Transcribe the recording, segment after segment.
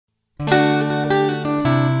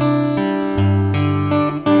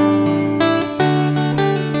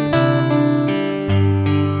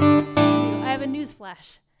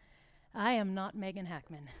Megan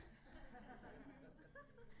Hackman.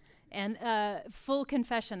 And full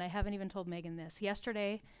confession, I haven't even told Megan this.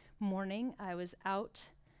 Yesterday morning, I was out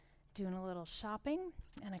doing a little shopping,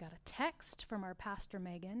 and I got a text from our pastor,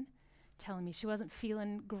 Megan, telling me she wasn't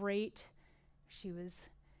feeling great. She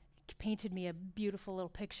painted me a beautiful little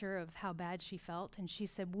picture of how bad she felt, and she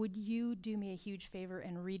said, "Would you do me a huge favor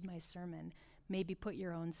and read my sermon? Maybe put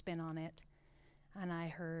your own spin on it." And I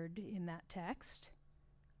heard in that text,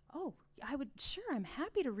 "Oh, sure, I'm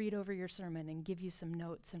happy to read over your sermon and give you some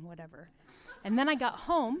notes and whatever." And then I got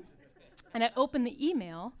home, and I opened the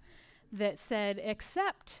email that said,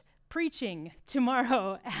 "Accept preaching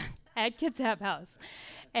tomorrow at Kids App House."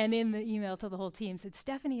 And in the email to the whole team said,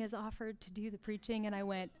 "Stephanie has offered to do the preaching." And I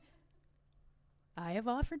went, "I have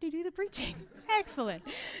offered to do the preaching." Excellent.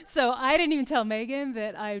 So I didn't even tell Megan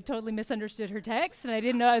that I totally misunderstood her text, and I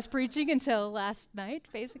didn't know I was preaching until last night,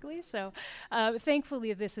 basically. So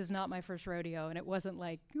thankfully, this is not my first rodeo, and it wasn't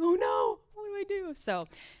like, "Oh no, what do I do?" So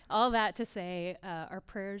all that to say, our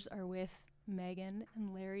prayers are with Megan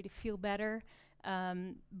and Larry to feel better.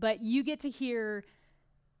 But you get to hear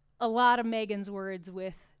a lot of Megan's words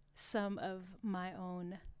with some of my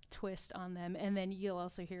own twist on them, and then you'll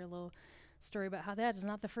also hear a little story about how that is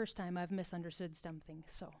not the first time I've misunderstood something.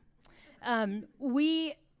 So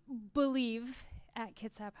we believe at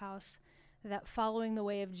Kitsap House that following the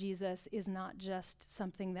way of Jesus is not just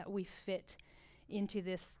something that we fit into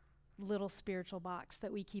this little spiritual box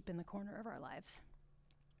that we keep in the corner of our lives.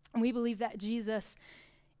 And we believe that Jesus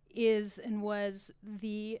is and was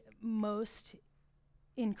the most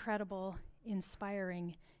incredible,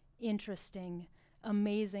 inspiring, interesting,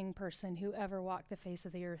 amazing person who ever walked the face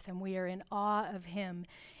of the earth, and we are in awe of him.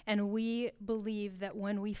 And we believe that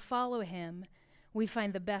when we follow him, we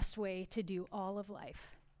find the best way to do all of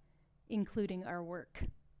life, including our work.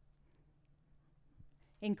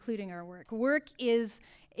 Including our work. Work is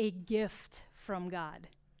a gift from God.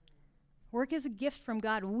 Work is a gift from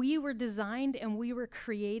God. We were designed and we were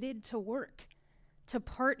created to work, to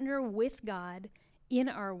partner with God in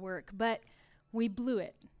our work, but we blew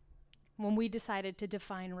it when we decided to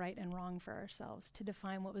define right and wrong for ourselves, to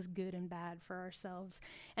define what was good and bad for ourselves.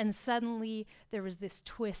 And suddenly there was this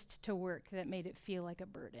twist to work that made it feel like a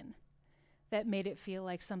burden, that made it feel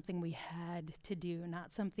like something we had to do,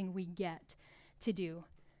 not something we get to do.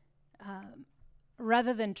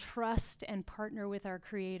 Rather than trust and partner with our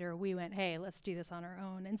Creator, we went, "Hey, let's do this on our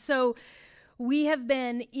own." And so we have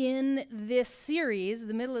been in this series,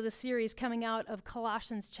 the middle of the series, coming out of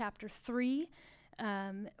Colossians chapter 3,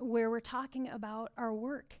 where we're talking about our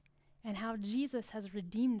work and how Jesus has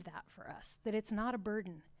redeemed that for us, that it's not a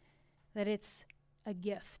burden, that it's a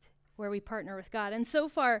gift where we partner with God. And so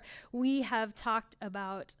far, we have talked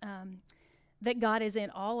about that God is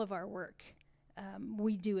in all of our work.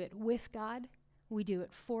 We do it with God, we do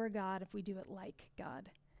it for God, if we do it like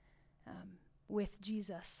God, with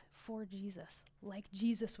Jesus, for Jesus, like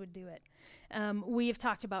Jesus would do it. We have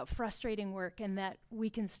talked about frustrating work and that we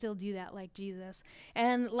can still do that like Jesus.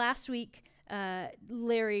 And last week,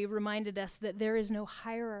 Larry reminded us that there is no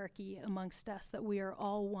hierarchy amongst us, that we are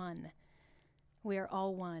all one. We are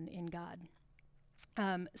all one in God.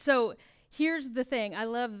 So here's the thing. I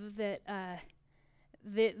love that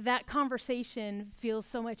that conversation feels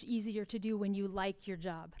so much easier to do when you like your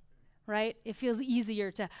job, right? It feels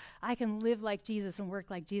easier I can live like Jesus and work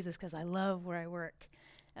like Jesus because I love where I work.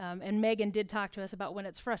 And Megan did talk to us about when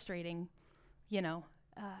it's frustrating,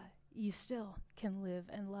 you still can live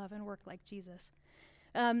and love and work like Jesus.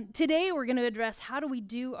 Today we're going to address how do we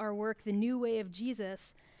do our work the new way of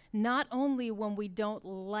Jesus, not only when we don't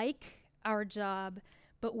like our job,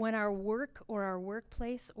 but when our work or our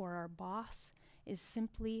workplace or our boss is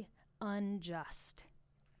simply unjust.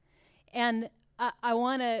 And I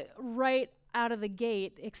want to, right out of the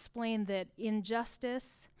gate, explain that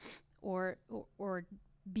injustice or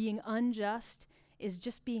being unjust is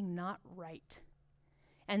just being not right.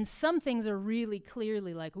 And some things are really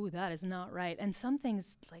clearly like, ooh, that is not right. And some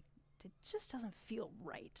things, like, it just doesn't feel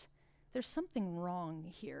right. There's something wrong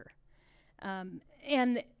here.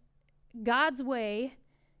 And God's way,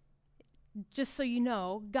 just so you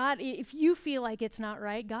know, God, if you feel like it's not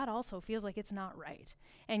right, God also feels like it's not right.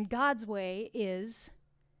 And God's way is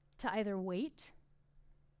to either wait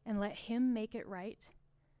and let him make it right,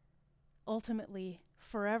 ultimately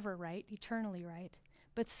forever right, eternally right.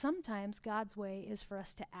 But sometimes God's way is for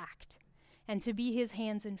us to act and to be his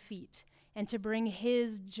hands and feet and to bring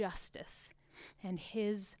his justice and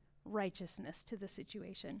his righteousness to the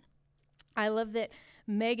situation. I love that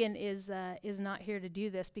Megan is not here to do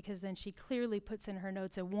this, because then she clearly puts in her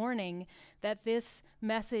notes a warning that this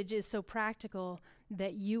message is so practical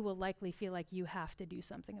that you will likely feel like you have to do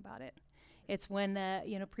something about it. It's when,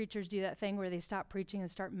 preachers do that thing where they stop preaching and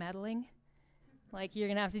start meddling. Like, you're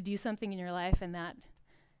going to have to do something in your life, and that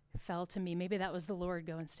fell to me. Maybe that was the Lord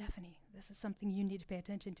going, Stephanie, this is something you need to pay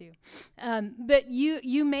attention to. But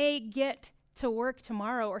you may get to work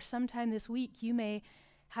tomorrow or sometime this week. You may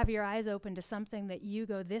have your eyes open to something that you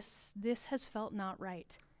go, this has felt not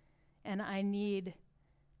right. And I need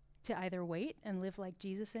to either wait and live like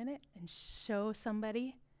Jesus in it and show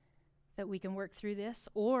somebody that we can work through this,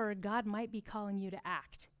 or God might be calling you to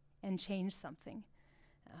act and change something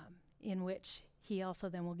in which he also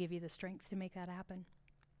then will give you the strength to make that happen.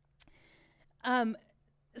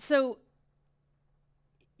 So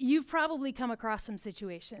you've probably come across some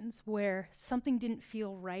situations where something didn't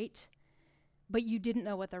feel right, but you didn't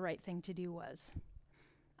know what the right thing to do was.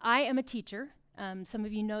 I am a teacher. Some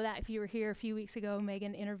of you know that if you were here a few weeks ago,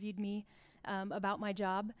 Megan interviewed me about my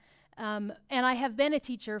job. And I have been a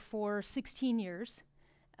teacher for 16 years.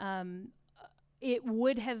 It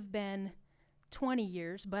would have been 20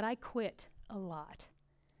 years, but I quit a lot.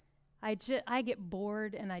 I get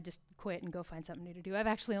bored and I just quit and go find something new to do. I've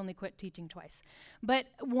actually only quit teaching twice. But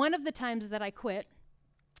one of the times that I quit,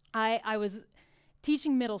 I was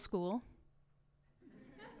teaching middle school,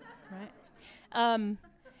 right?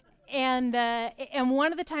 And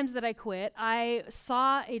one of the times that I quit, I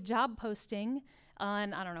saw a job posting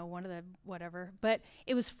on, I don't know, one of the whatever, but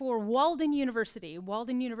it was for Walden University.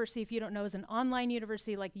 Walden University, if you don't know, is an online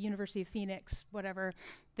university like the University of Phoenix, whatever.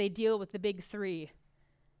 They deal with the big three: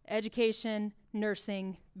 education,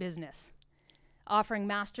 nursing, business, offering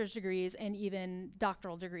master's degrees and even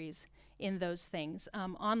doctoral degrees in those things.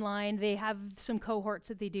 Online, they have some cohorts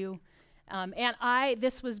that they do.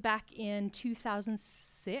 This was back in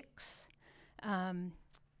 2006,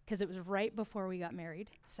 because it was right before we got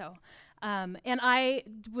married. So, and I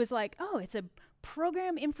was like, oh, it's a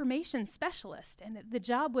program information specialist. And the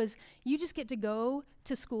job was, you just get to go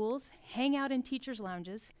to schools, hang out in teachers'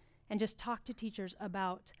 lounges, and just talk to teachers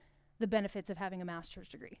about the benefits of having a master's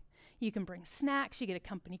degree. You can bring snacks, you get a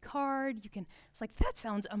company card, it's like, that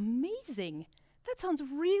sounds amazing. That sounds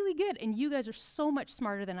really good. And you guys are so much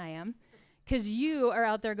smarter than I am, because you are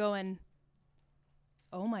out there going,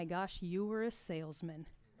 oh my gosh, you were a salesman.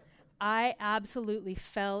 I absolutely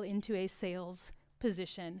fell into a sales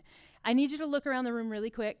position. I need you to look around the room really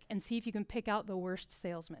quick and see if you can pick out the worst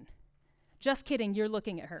salesman. Just kidding, you're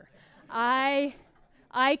looking at her. I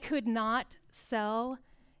could not sell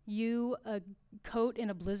you a coat in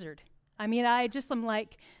a blizzard. I mean, I'm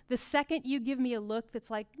like, the second you give me a look that's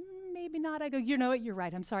like, maybe not, I go, you know what, you're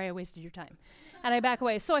right, I'm sorry I wasted your time. And I back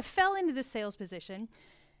away. So I fell into this sales position.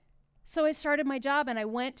 So I started my job and I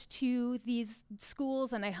went to these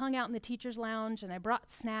schools and I hung out in the teacher's lounge and I brought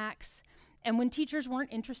snacks. And when teachers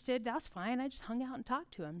weren't interested, that's fine. I just hung out and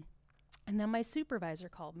talked to them. And then my supervisor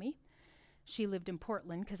called me. She lived in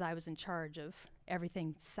Portland because I was in charge of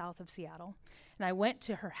everything south of Seattle. And I went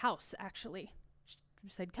to her house, actually. She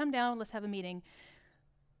said, come down, let's have a meeting.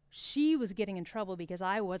 She was getting in trouble because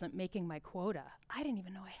I wasn't making my quota. I didn't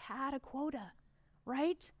even know I had a quota,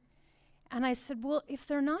 right? And I said, well, if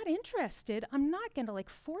they're not interested, I'm not going to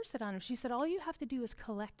force it on them. She said, all you have to do is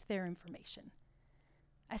collect their information.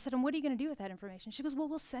 I said, and what are you going to do with that information? She goes, well,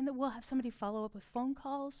 we'll send it. We'll have somebody follow up with phone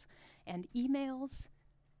calls and emails.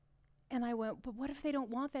 And I went, but what if they don't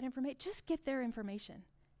want that information? Just get their information,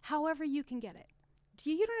 however you can get it.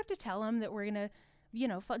 You don't have to tell them that we're going to,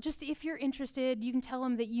 just if you're interested, you can tell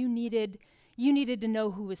them that you needed to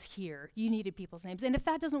know who was here. You needed people's names. And if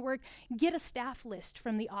that doesn't work, get a staff list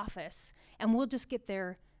from the office, and we'll just get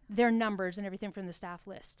their numbers and everything from the staff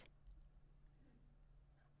list.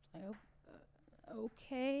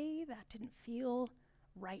 Okay, that didn't feel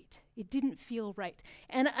right. It didn't feel right.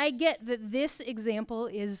 And I get that this example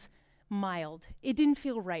is mild. It didn't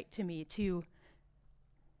feel right to me to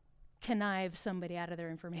connive somebody out of their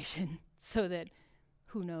information so that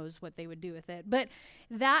who knows what they would do with it. But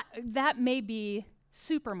that may be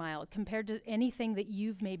super mild compared to anything that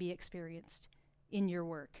you've maybe experienced in your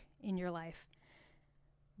work, in your life.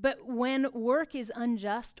 But when work is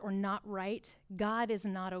unjust or not right, God is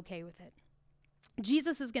not okay with it.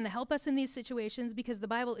 Jesus is going to help us in these situations because the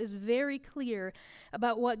Bible is very clear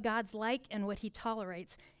about what God's like and what he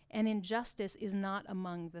tolerates, and injustice is not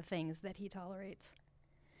among the things that he tolerates.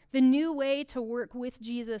 The new way to work with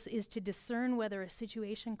Jesus is to discern whether a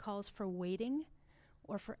situation calls for waiting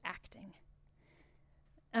or for acting.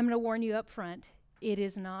 I'm going to warn you up front, it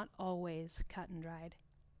is not always cut and dried.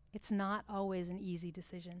 It's not always an easy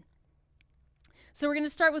decision. So we're going to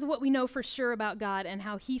start with what we know for sure about God and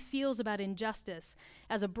how he feels about injustice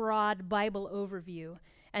as a broad Bible overview.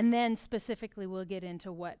 And then specifically we'll get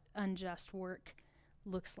into what unjust work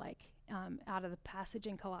looks like out of the passage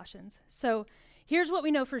in Colossians. So here's what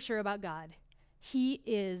we know for sure about God. He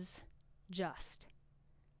is just.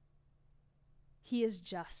 He is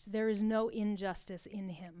just. There is no injustice in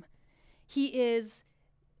him. He is,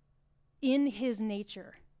 in his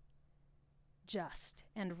nature, just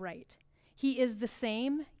and right. He is the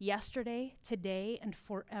same yesterday, today, and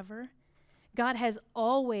forever. God has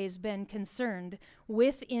always been concerned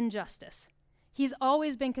with injustice. He's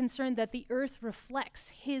always been concerned that the earth reflects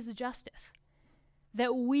his justice,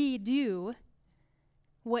 that we do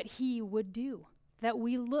what he would do, that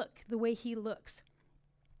we look the way he looks.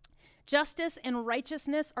 Justice and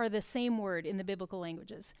righteousness are the same word in the biblical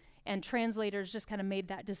languages, and translators just kind of made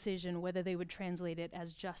that decision whether they would translate it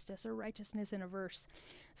as justice or righteousness in a verse.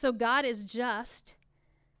 So God is just,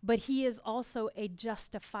 but he is also a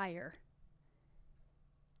justifier.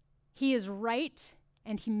 He is right,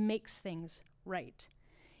 and he makes things right.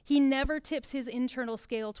 He never tips his internal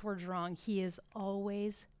scale towards wrong. He is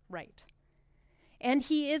always right. And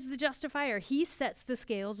he is the justifier. He sets the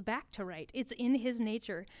scales back to right. It's in his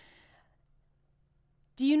nature.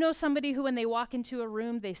 Do you know somebody who, when they walk into a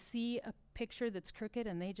room, they see a picture that's crooked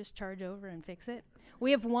and they just charge over and fix it?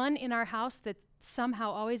 We have one in our house that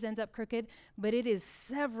somehow always ends up crooked, but it is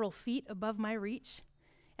several feet above my reach.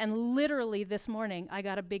 And literally this morning, I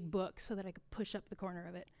got a big book so that I could push up the corner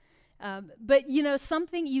of it. But you know,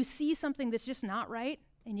 you see something that's just not right,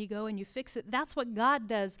 and you go and you fix it. That's what God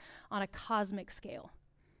does on a cosmic scale.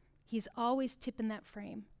 He's always tipping that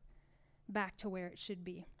frame back to where it should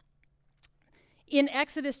be. In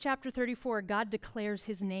Exodus chapter 34, God declares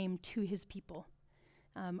his name to his people.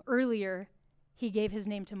 Earlier, he gave his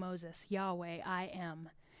name to Moses, Yahweh, I am.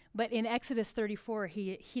 But in Exodus 34,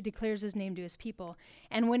 he declares his name to his people.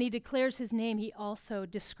 And when he declares his name, he also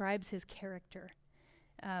describes his character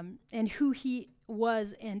and who he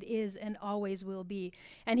was and is and always will be.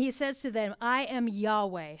 And he says to them, I am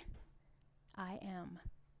Yahweh. I am.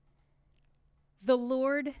 The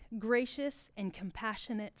Lord, gracious and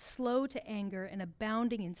compassionate, slow to anger and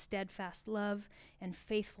abounding in steadfast love and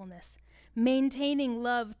faithfulness, maintaining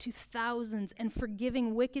love to thousands and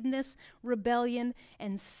forgiving wickedness, rebellion,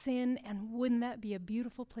 and sin. And wouldn't that be a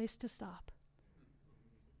beautiful place to stop?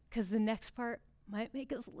 Because the next part might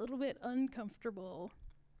make us a little bit uncomfortable.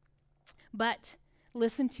 But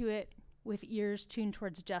listen to it with ears tuned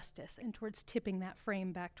towards justice and towards tipping that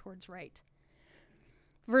frame back towards right.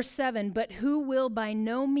 Verse 7, but who will by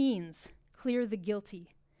no means clear the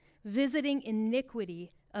guilty, visiting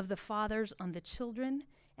iniquity of the fathers on the children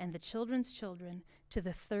and the children's children to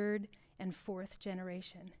the third and fourth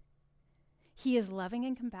generation. He is loving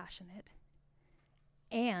and compassionate,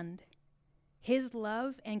 and his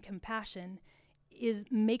love and compassion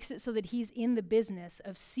makes it so that he's in the business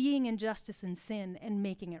of seeing injustice and sin and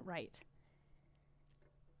making it right.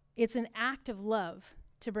 It's an act of love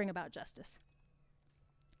to bring about justice.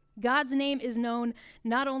 God's name is known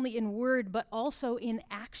not only in word, but also in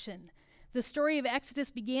action. The story of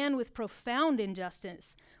Exodus began with profound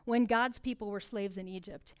injustice when God's people were slaves in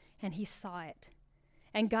Egypt, and he saw it.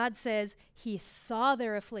 And God says he saw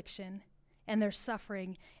their affliction and their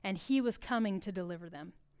suffering, and he was coming to deliver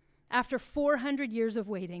them. After 400 years of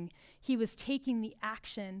waiting, he was taking the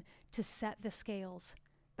action to set the scales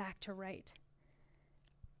back to right.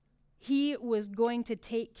 He was going to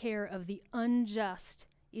take care of the unjust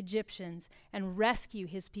Egyptians and rescue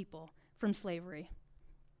his people from slavery,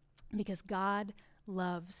 because God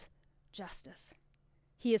loves justice.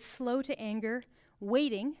 He is slow to anger,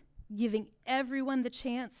 waiting, giving everyone the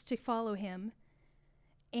chance to follow him,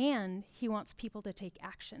 and he wants people to take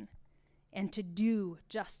action and to do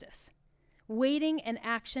justice. Waiting and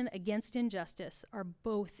action against injustice are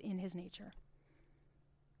both in his nature.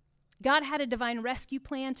 God had a divine rescue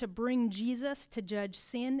plan to bring Jesus to judge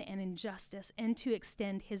sin and injustice and to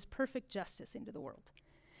extend his perfect justice into the world.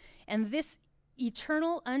 And this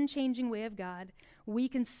eternal, unchanging way of God, we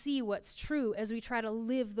can see what's true as we try to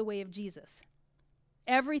live the way of Jesus.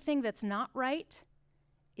 Everything that's not right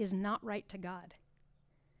is not right to God.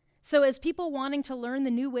 So as people wanting to learn the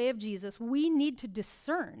new way of Jesus, we need to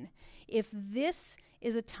discern if this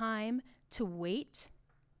is a time to wait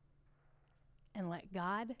and let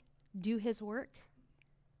God do his work,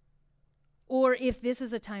 or if this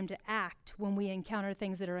is a time to act when we encounter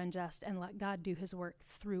things that are unjust and let God do his work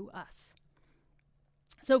through us.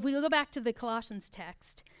 So if we go back to the Colossians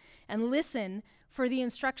text and listen for the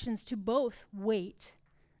instructions to both wait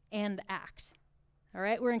and act. All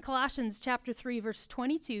right, we're in Colossians chapter 3, verse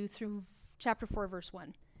 22 through chapter 4, verse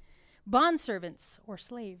 1. Bondservants or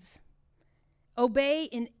slaves, Obey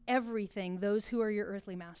in everything those who are your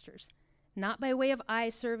earthly masters, not by way of eye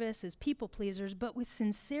service as people pleasers, but with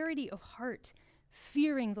sincerity of heart,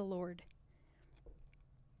 fearing the Lord.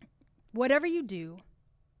 Whatever you do,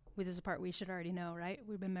 this is a part we should already know, right?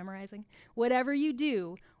 We've been memorizing. Whatever you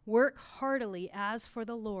do, work heartily as for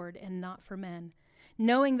the Lord and not for men,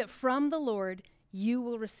 knowing that from the Lord you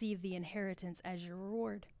will receive the inheritance as your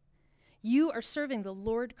reward. You are serving the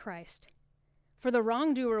Lord Christ. For the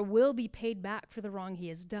wrongdoer will be paid back for the wrong he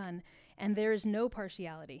has done, and there is no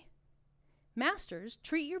partiality. Masters,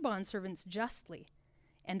 treat your bondservants justly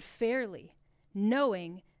and fairly,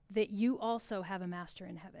 knowing that you also have a master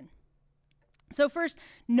in heaven. So first,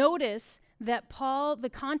 notice that the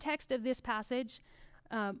context of this passage,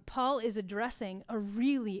 Paul is addressing a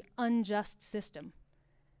really unjust system.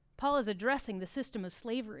 Paul is addressing the system of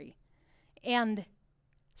slavery. And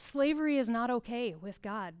slavery is not okay with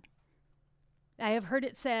God. I have heard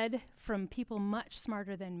it said from people much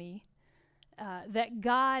smarter than me that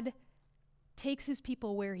God takes his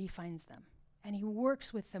people where he finds them, and he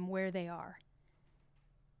works with them where they are.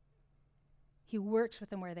 He works with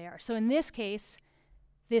them where they are. So in this case,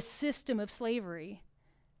 this system of slavery,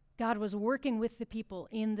 God was working with the people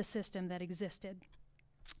in the system that existed.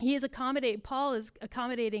 Paul is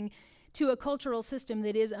accommodating to a cultural system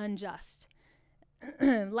that is unjust.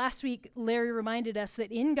 Last week, Larry reminded us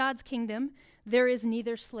that in God's kingdom, there is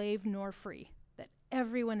neither slave nor free, that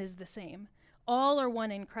everyone is the same. All are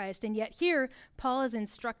one in Christ. And yet here, Paul is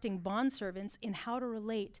instructing bondservants in how to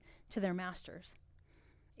relate to their masters.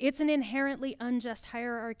 It's an inherently unjust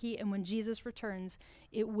hierarchy, and when Jesus returns,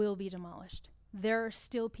 it will be demolished. There are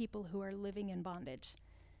still people who are living in bondage.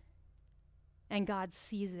 And God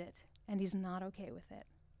sees it, and he's not okay with it.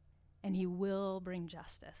 And he will bring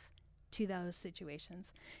justice to those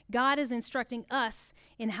situations. God is instructing us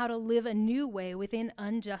in how to live a new way within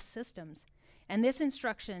unjust systems. And this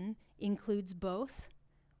instruction includes both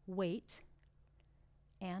wait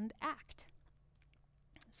and act.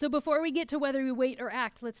 So before we get to whether we wait or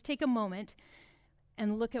act, let's take a moment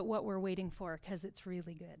and look at what we're waiting for, because it's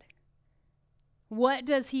really good. What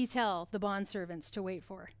does he tell the bondservants to wait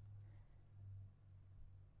for?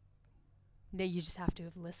 No, you just have to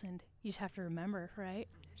have listened. You just have to remember, right?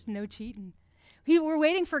 There's no cheating. We're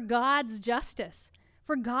waiting for God's justice.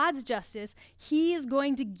 For God's justice, he is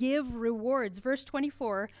going to give rewards. Verse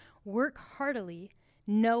 24, work heartily,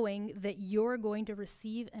 knowing that you're going to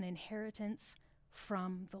receive an inheritance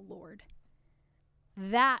from the Lord.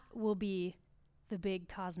 That will be the big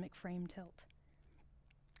cosmic frame tilt.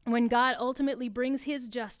 When God ultimately brings his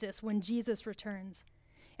justice when Jesus returns.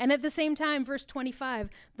 And at the same time, verse 25,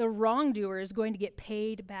 the wrongdoer is going to get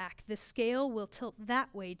paid back. The scale will tilt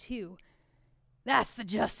that way too. That's the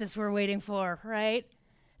justice we're waiting for, right?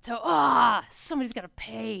 So, somebody's got to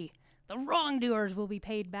pay. The wrongdoers will be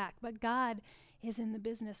paid back. But God is in the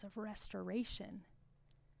business of restoration.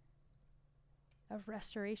 As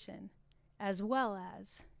well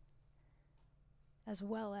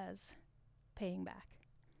as paying back.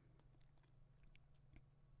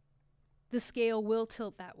 The scale will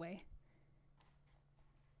tilt that way.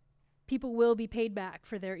 People will be paid back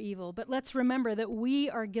for their evil, but let's remember that we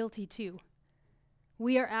are guilty too.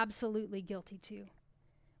 We are absolutely guilty too.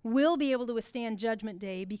 We'll be able to withstand judgment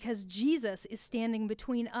day because Jesus is standing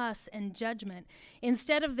between us and judgment.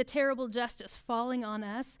 Instead of the terrible justice falling on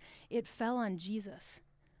us, it fell on Jesus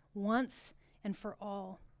once and for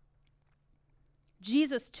all.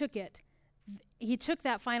 Jesus took it. He took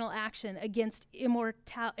that final action against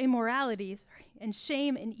immorality and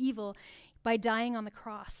shame and evil by dying on the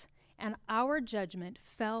cross, and our judgment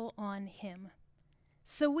fell on him.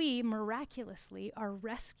 So we miraculously are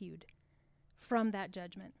rescued from that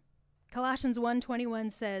judgment. Colossians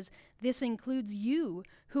 1:21 says, this includes you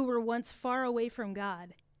who were once far away from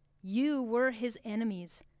God. You were his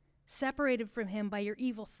enemies, separated from him by your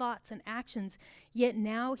evil thoughts and actions, yet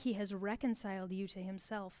now he has reconciled you to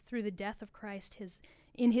himself through the death of Christ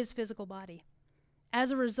in his physical body.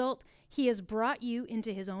 As a result, he has brought you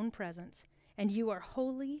into his own presence, and you are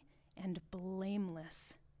holy and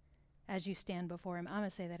blameless as you stand before him. I'm going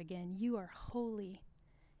to say that again. You are holy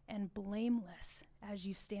and blameless as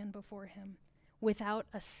you stand before him, without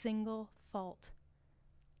a single fault.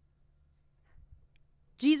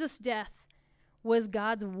 Jesus' death was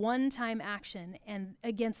God's one-time action and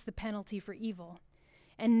against the penalty for evil.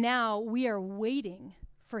 And now we are waiting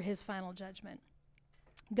for his final judgment.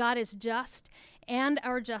 God is just and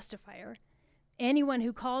our justifier. Anyone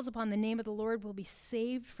who calls upon the name of the Lord will be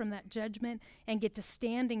saved from that judgment and get to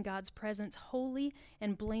stand in God's presence holy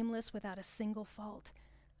and blameless without a single fault.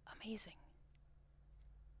 Amazing.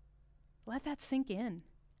 Let that sink in.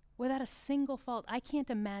 without a single fault. I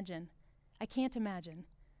can't imagine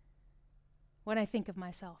when I think of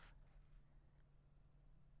myself.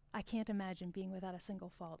 I can't imagine being without a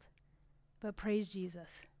single fault. But praise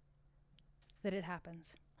Jesus that it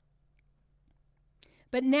happens.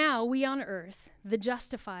 But now we on earth, the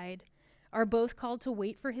justified, are both called to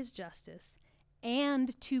wait for his justice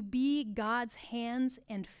and to be God's hands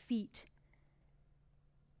and feet,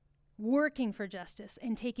 working for justice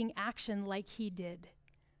and taking action like he did.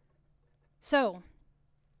 So,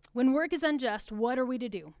 when work is unjust, what are we to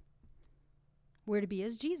do? We're to be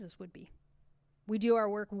as Jesus would be. We do our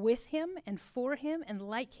work with him and for him and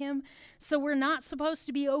like him, so we're not supposed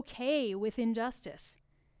to be okay with injustice.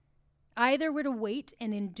 Either we're to wait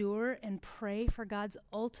and endure and pray for God's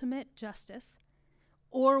ultimate justice,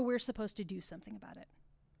 or we're supposed to do something about it.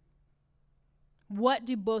 What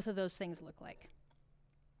do both of those things look like?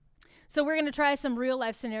 So we're going to try some real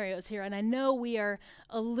life scenarios here, and I know we are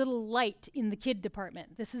a little light in the kid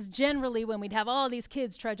department. This is generally when we'd have all these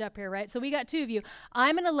kids trudge up here, right? So we got 2 of you.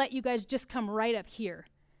 I'm going to let you guys just come right up here,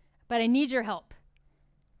 but I need your help,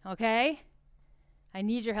 okay? I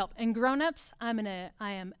need your help. And grown-ups, I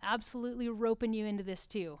am absolutely roping you into this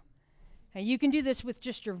too. Now, you can do this with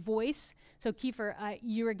just your voice. So Kiefer,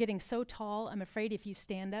 you are getting so tall, I'm afraid if you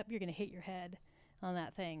stand up, you're going to hit your head on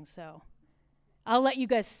that thing, so I'll let you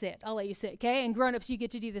guys sit. I'll let you sit, okay? And grown-ups, you get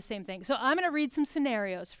to do the same thing. So I'm going to read some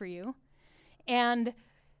scenarios for you. And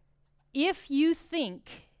if you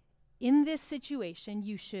think in this situation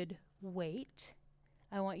you should wait,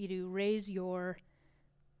 I want you to raise your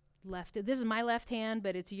left. This is my left hand,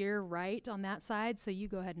 but it's your right on that side, so you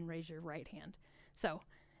go ahead and raise your right hand. So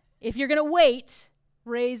if you're going to wait,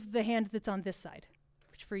 raise the hand that's on this side,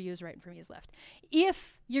 which for you is right and for me is left.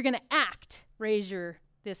 If you're going to act, raise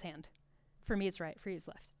this hand. For me, it's right. For you, it's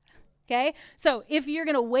left. Okay? So if you're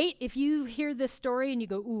going to wait, if you hear this story and you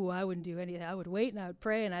go, ooh, I wouldn't do anything. I would wait and I would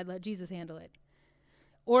pray and I'd let Jesus handle it.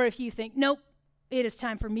 Or if you think, nope, it is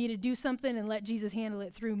time for me to do something and let Jesus handle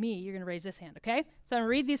it through me, you're going to raise this hand, okay? So I'm going to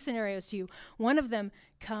read these scenarios to you. One of them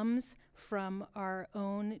comes from our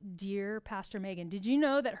own dear Pastor Megan. Did you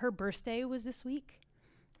know that her birthday was this week?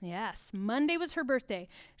 Yes, Monday was her birthday.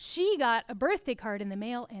 She got a birthday card in the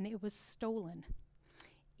mail and it was stolen.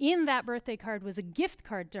 In that birthday card was a gift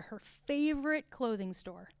card to her favorite clothing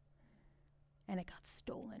store, and it got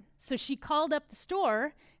stolen. So she called up the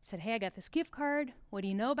store, said, hey, I got this gift card. What do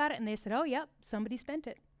you know about it? And they said, oh, yep, somebody spent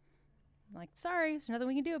it. I'm like, sorry, there's nothing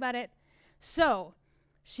we can do about it. So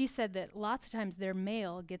she said that lots of times their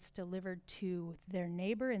mail gets delivered to their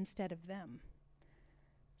neighbor instead of them.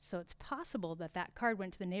 So it's possible that that card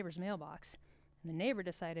went to the neighbor's mailbox, and the neighbor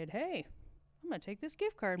decided, hey, I'm going to take this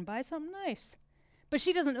gift card and buy something nice. But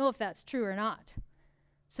she doesn't know if that's true or not.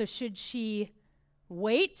 So should she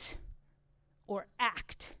wait or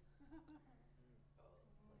act?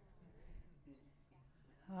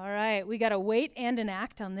 All right, we got a wait and an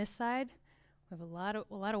act on this side. We have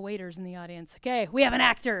a lot of waiters in the audience. Okay, we have an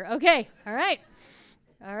actor. Okay, all right.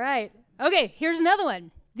 All right. Okay, here's another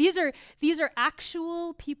one. These are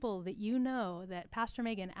actual people that you know that Pastor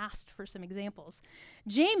Megan asked for some examples.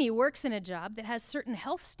 Jamie works in a job that has certain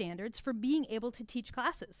health standards for being able to teach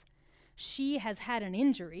classes. She has had an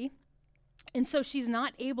injury, and so she's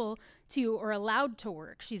not able to or allowed to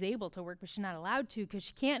work. She's able to work, but she's not allowed to because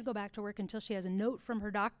she can't go back to work until she has a note from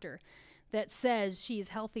her doctor that says she is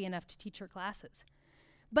healthy enough to teach her classes.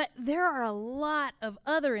 But there are a lot of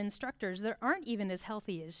other instructors that aren't even as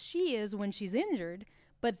healthy as she is when she's injured,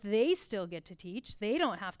 but they still get to teach. They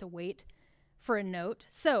don't have to wait for a note.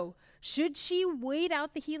 So should she wait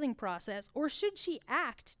out the healing process, or should she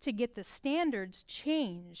act to get the standards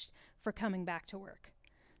changed for coming back to work?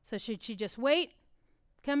 So should she just wait,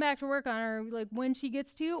 come back to work on her like when she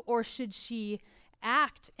gets to, or should she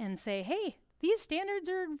act and say, hey, these standards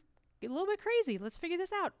are a little bit crazy. Let's figure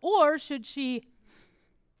this out. Or should she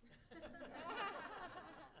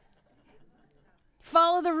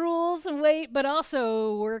follow the rules and wait, but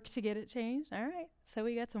also work to get it changed? All right. So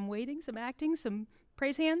we got some waiting, some acting, some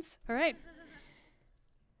praise hands. All right.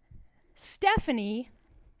 Stephanie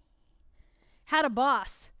had a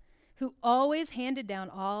boss who always handed down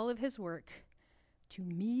all of his work to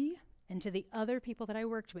me and to the other people that I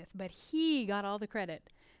worked with, but he got all the credit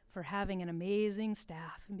for having an amazing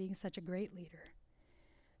staff and being such a great leader.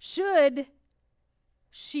 Should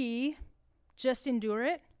she just endure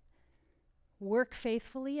it, work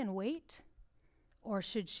faithfully and wait? Or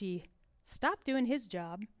should she stop doing his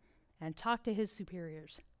job and talk to his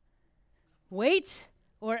superiors? Wait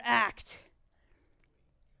or act?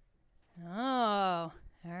 Oh,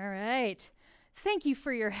 all right. Thank you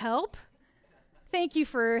for your help. Thank you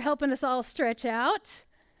for helping us all stretch out.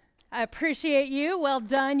 I appreciate you. Well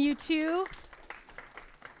done, you two.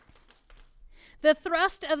 The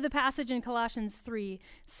thrust of the passage in Colossians 3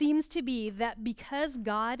 seems to be that because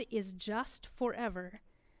God is just forever,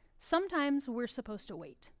 sometimes we're supposed to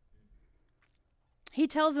wait. He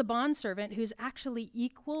tells the bondservant, who's actually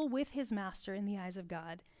equal with his master in the eyes of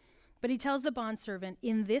God, but he tells the bondservant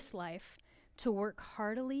in this life to work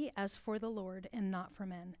heartily as for the Lord and not for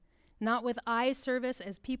men, not with eye service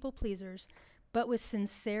as people pleasers, but with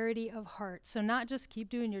sincerity of heart. So not just keep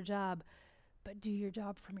doing your job, but do your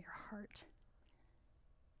job from your heart.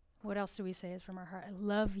 What else do we say is from our heart? I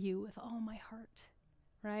love you with all my heart,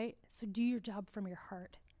 right? So do your job from your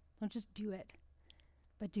heart. Don't just do it,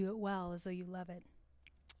 but do it well as though you love it.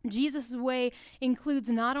 Jesus' way includes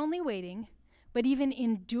not only waiting, but even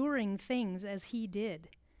enduring things as he did,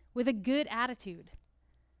 with a good attitude.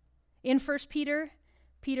 In 1 Peter,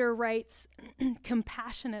 Peter writes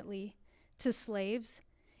compassionately to slaves,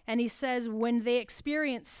 and he says when they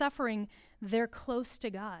experience suffering, they're close to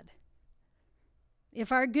God.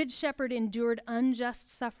 If our good shepherd endured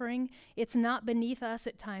unjust suffering, it's not beneath us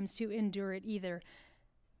at times to endure it either.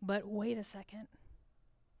 But wait a second.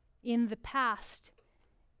 In the past,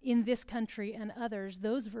 in this country and others,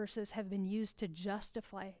 those verses have been used to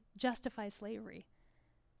justify slavery.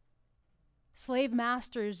 Slave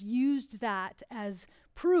masters used that as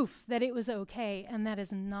proof that it was okay, and that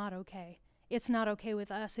is not okay. It's not okay with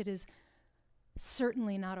us. It is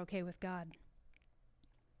certainly not okay with God.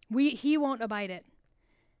 He won't abide it.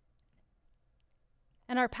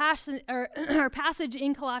 And our passage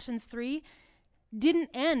in Colossians 3 didn't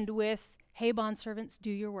end with, hey, bondservants,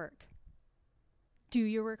 do your work. Do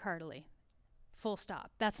your work heartily. Full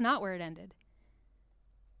stop. That's not where it ended.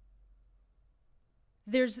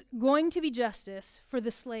 There's going to be justice for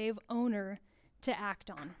the slave owner to act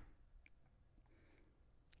on.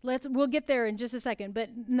 We'll get there in just a second, but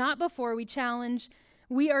not before we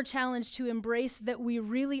are challenged to embrace that we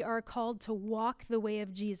really are called to walk the way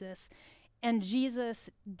of Jesus. And Jesus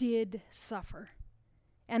did suffer.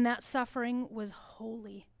 And that suffering was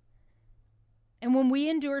holy. And when we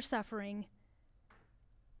endure suffering,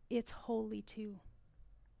 it's holy too.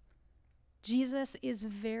 Jesus is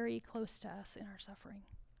very close to us in our suffering.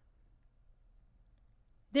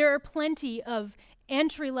 There are plenty of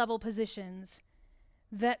entry-level positions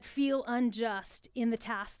that feel unjust in the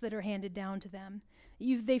tasks that are handed down to them.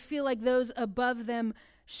 They feel like those above them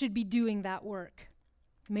should be doing that work.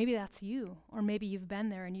 Maybe that's you, or maybe you've been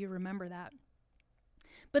there and you remember that.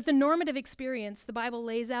 But the normative experience the Bible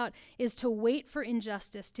lays out is to wait for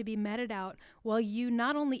injustice to be meted out while you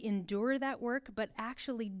not only endure that work, but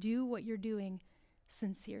actually do what you're doing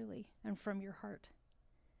sincerely and from your heart.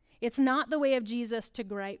 It's not the way of Jesus to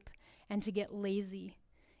gripe and to get lazy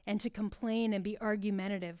and to complain and be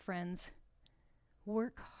argumentative, friends.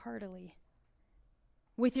 Work heartily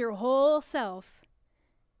with your whole self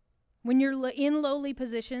when you're in lowly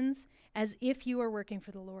positions as if you are working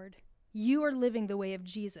for the Lord. You are living the way of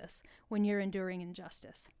Jesus when you're enduring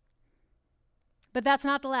injustice. But that's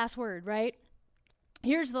not the last word, right?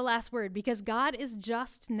 Here's the last word. Because God is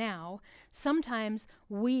just now, sometimes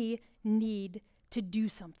we need to do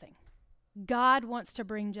something. God wants to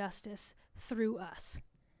bring justice through us.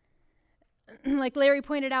 Like Larry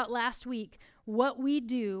pointed out last week, what we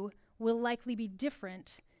do will likely be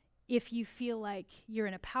different if you feel like you're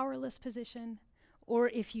in a powerless position or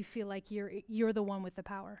if you feel like you're the one with the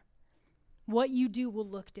power. What you do will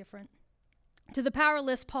look different. To the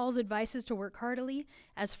powerless, Paul's advice is to work heartily.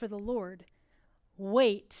 As for the Lord,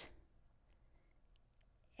 wait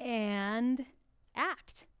and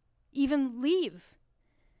act. Even leave.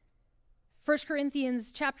 1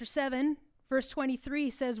 Corinthians chapter 7, verse 23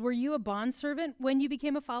 says, were you a bondservant when you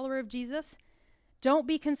became a follower of Jesus? Don't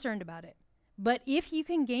be concerned about it. But if you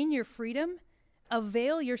can gain your freedom,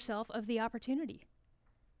 avail yourself of the opportunity.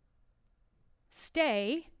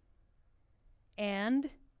 Stay and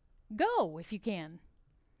go if you can,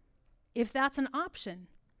 if that's an option.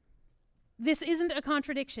 This isn't a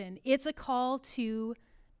contradiction. It's a call to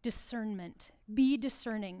discernment. Be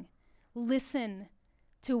discerning. Listen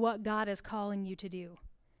to what God is calling you to do.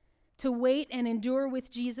 To wait and endure with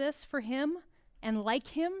Jesus for him and like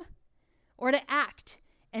him, or to act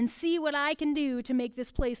and see what I can do to make this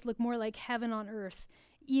place look more like heaven on earth,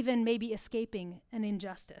 even maybe escaping an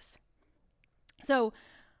injustice. So,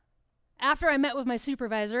 after I met with my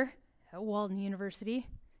supervisor at Walden University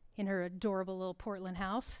in her adorable little Portland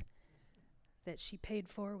house that she paid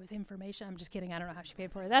for with information. I'm just kidding. I don't know how she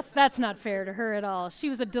paid for it. That's not fair to her at all. She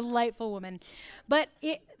was a delightful woman. But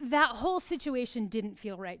that whole situation didn't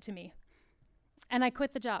feel right to me. And I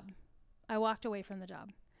quit the job. I walked away from the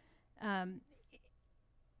job.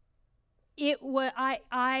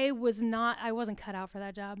 I wasn't cut out for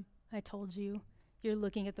that job. I told you, you're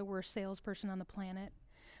looking at the worst salesperson on the planet.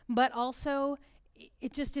 But also,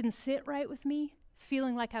 it just didn't sit right with me,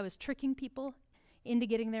 feeling like I was tricking people into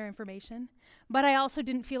getting their information. But I also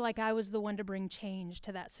didn't feel like I was the one to bring change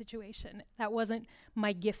to that situation. That wasn't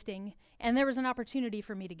my gifting. And there was an opportunity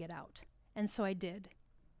for me to get out. And so I did.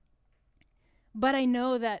 But I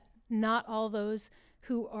know that not all those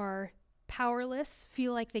who are powerless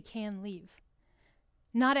feel like they can leave.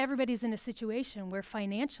 Not everybody's in a situation where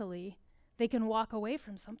financially they can walk away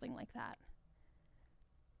from something like that.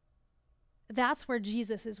 That's where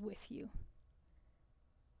Jesus is with you.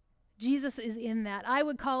 Jesus is in that. I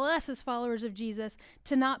would call us as followers of Jesus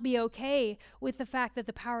to not be okay with the fact that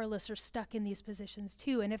the powerless are stuck in these positions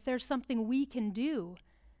too. And if there's something we can do,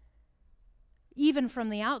 even from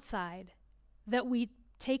the outside, that we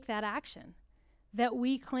take that action, that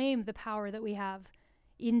we claim the power that we have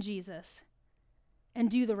in Jesus and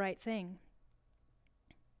do the right thing.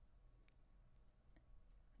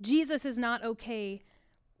 Jesus is not okay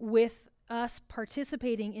with us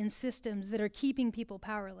participating in systems that are keeping people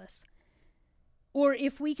powerless. Or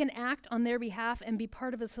if we can act on their behalf and be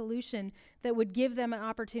part of a solution that would give them an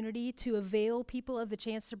opportunity to avail people of the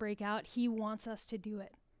chance to break out, he wants us to do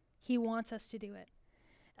it. He wants us to do it.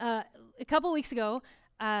 A couple weeks ago,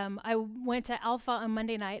 I went to Alpha on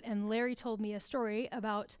Monday night, and Larry told me a story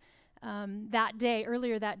about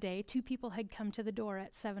earlier that day, 2 people had come to the door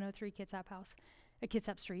at 703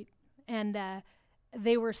 Kitsap Street, and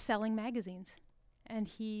they were selling magazines. And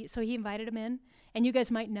so he invited them in, and you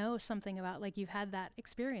guys might know something about, like, you've had that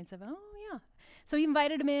experience of, oh yeah. So he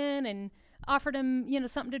invited them in and offered them,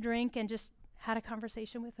 something to drink, and just had a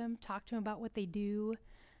conversation with them, talked to him about what they do,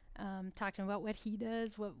 talked to him about what he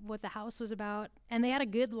does, what the house was about, and they had a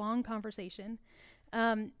good long conversation.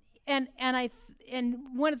 And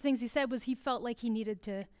one of the things he said was he felt like he needed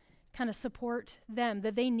to kind of support them,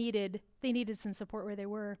 that they needed some support where they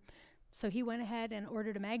were. So he went ahead and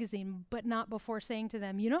ordered a magazine, but not before saying to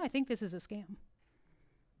them, I think this is a scam.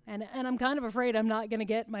 And I'm kind of afraid I'm not going to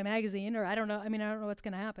get my magazine, or I don't know. I mean, I don't know what's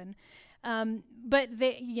going to happen. But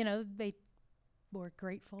they were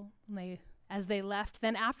grateful as they left.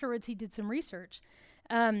 Then afterwards, he did some research.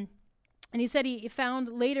 And he said he found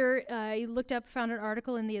later, he found an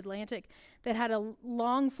article in The Atlantic that had a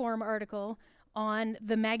long-form article on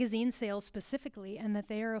the magazine sales specifically, and that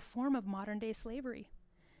they are a form of modern-day slavery.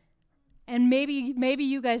 And maybe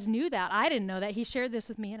you guys knew that. I didn't know that. He shared this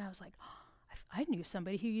with me, and I was like, oh, I knew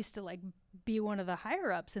somebody who used to be one of the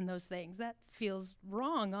higher-ups in those things. That feels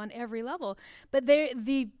wrong on every level. But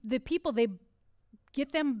the people, they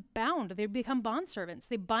get them bound. They become bondservants.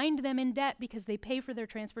 They bind them in debt because they pay for their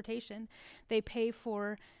transportation. They pay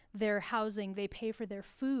for their housing. They pay for their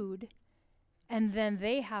food. And then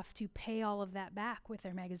they have to pay all of that back with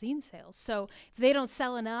their magazine sales. So if they don't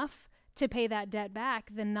sell enough to pay that debt back,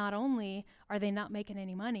 then not only are they not making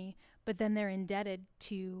any money, but then they're indebted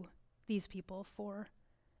to these people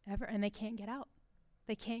forever, and they can't get out.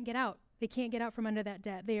 They can't get out. They can't get out from under that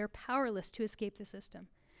debt. They are powerless to escape the system.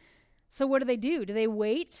 So what do? Do they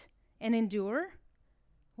wait and endure?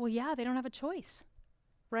 Well, yeah, they don't have a choice,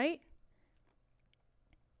 right?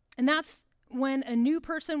 And that's when a new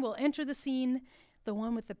person will enter the scene, the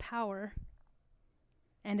one with the power,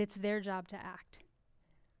 and it's their job to act.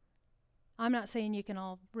 I'm not saying you can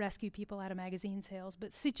all rescue people out of magazine sales,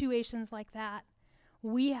 but situations like that,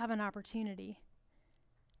 we have an opportunity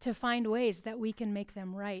to find ways that we can make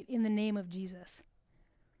them right in the name of Jesus.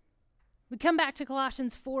 We come back to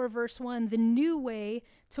Colossians 4, verse 1. The new way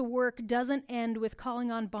to work doesn't end with calling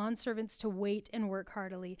on bondservants to wait and work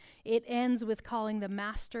heartily. It ends with calling the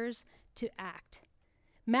masters to act.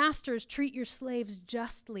 Masters, treat your slaves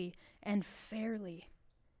justly and fairly.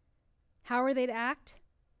 How are they to act?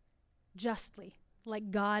 Justly,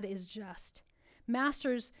 like God is just.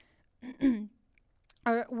 Masters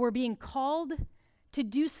were being called to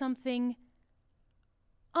do something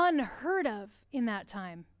unheard of in that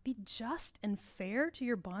time. Be just and fair to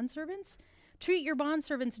your bondservants. Treat your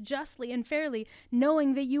bondservants justly and fairly,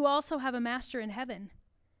 knowing that you also have a master in heaven.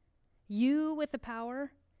 You with the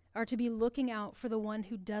power are to be looking out for the one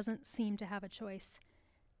who doesn't seem to have a choice,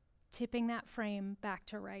 tipping that frame back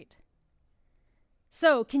to right.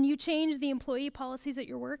 So, can you change the employee policies at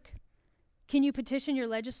your work? Can you petition your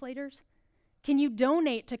legislators? Can you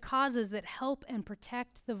donate to causes that help and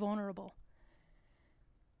protect the vulnerable?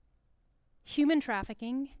 Human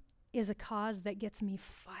trafficking is a cause that gets me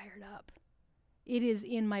fired up. It is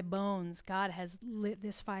in my bones. God has lit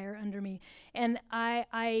this fire under me. And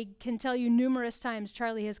I can tell you numerous times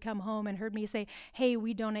Charlie has come home and heard me say, hey,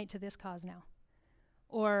 we donate to this cause now.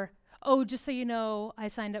 Or, oh, just so you know, I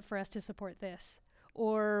signed up for us to support this,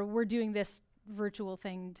 or we're doing this virtual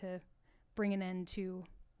thing to bring an end to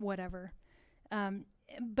whatever.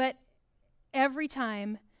 But every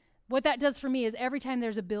time, what that does for me is every time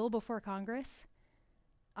there's a bill before Congress,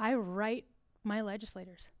 I write my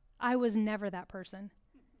legislators. I was never that person.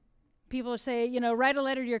 People say, write a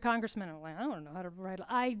letter to your congressman. I'm like, I don't know how to write.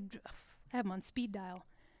 I have them on speed dial.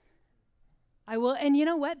 I will, and you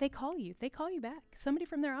know what? They call you. They call you back. Somebody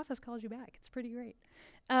from their office calls you back. It's pretty great.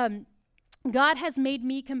 God has made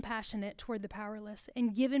me compassionate toward the powerless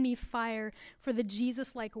and given me fire for the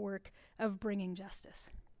Jesus-like work of bringing justice.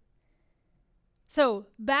 So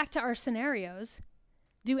back to our scenarios.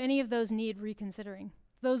 Do any of those need reconsidering?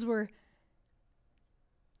 Those were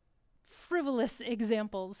frivolous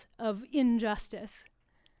examples of injustice.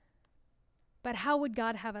 But how would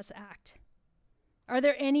God have us act? Are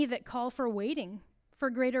there any that call for waiting, for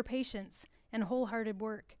greater patience and wholehearted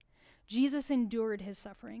work? Jesus endured his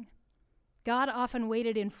suffering. God often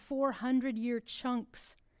waited in 400-year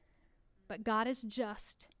chunks, but God is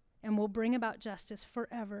just and will bring about justice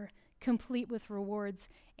forever, complete with rewards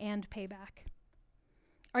and payback.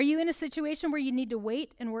 Are you in a situation where you need to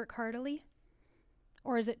wait and work heartily?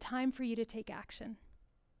 Or is it time for you to take action?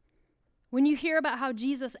 When you hear about how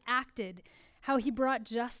Jesus acted, how he brought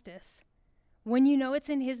justice, when you know it's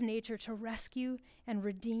in his nature to rescue and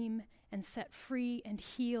redeem and set free and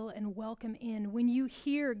heal and welcome in, when you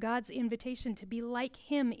hear God's invitation to be like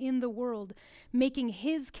him in the world, making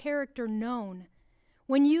his character known,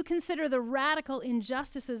 when you consider the radical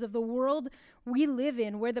injustices of the world we live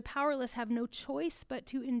in, where the powerless have no choice but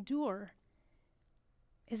to endure,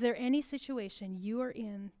 is there any situation you are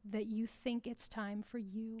in that you think it's time for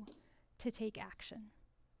you to take action?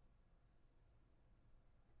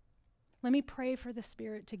 Let me pray for the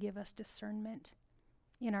Spirit to give us discernment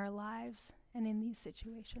in our lives and in these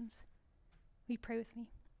situations. Will you pray with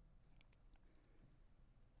me?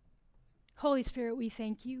 Holy Spirit, we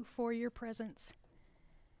thank you for your presence.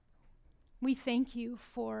 We thank you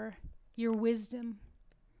for your wisdom.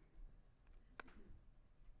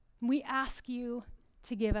 We ask you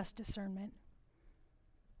to give us discernment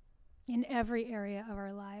in every area of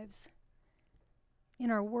our lives, in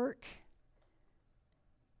our work,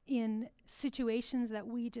 in situations that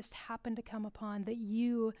we just happen to come upon that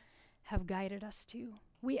you have guided us to.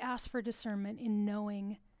 We ask for discernment in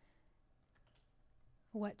knowing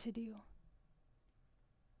what to do.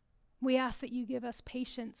 We ask that you give us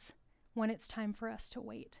patience when it's time for us to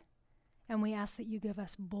wait. And we ask that you give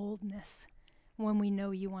us boldness when we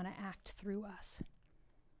know you want to act through us.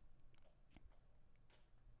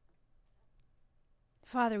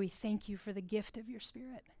 Father, we thank you for the gift of your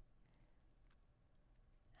Spirit.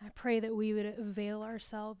 I pray that we would avail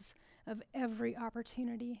ourselves of every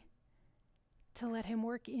opportunity to let him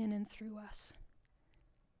work in and through us.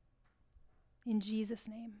 In Jesus'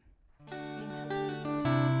 name, amen.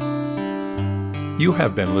 You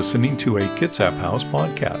have been listening to a Kitsap House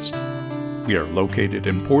podcast. We are located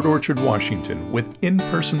in Port Orchard, Washington, with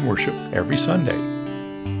in-person worship every Sunday.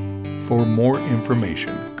 For more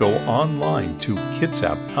information, go online to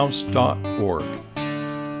kitsaphouse.org.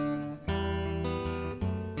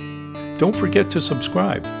 Don't forget to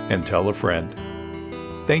subscribe and tell a friend.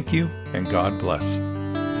 Thank you, and God bless.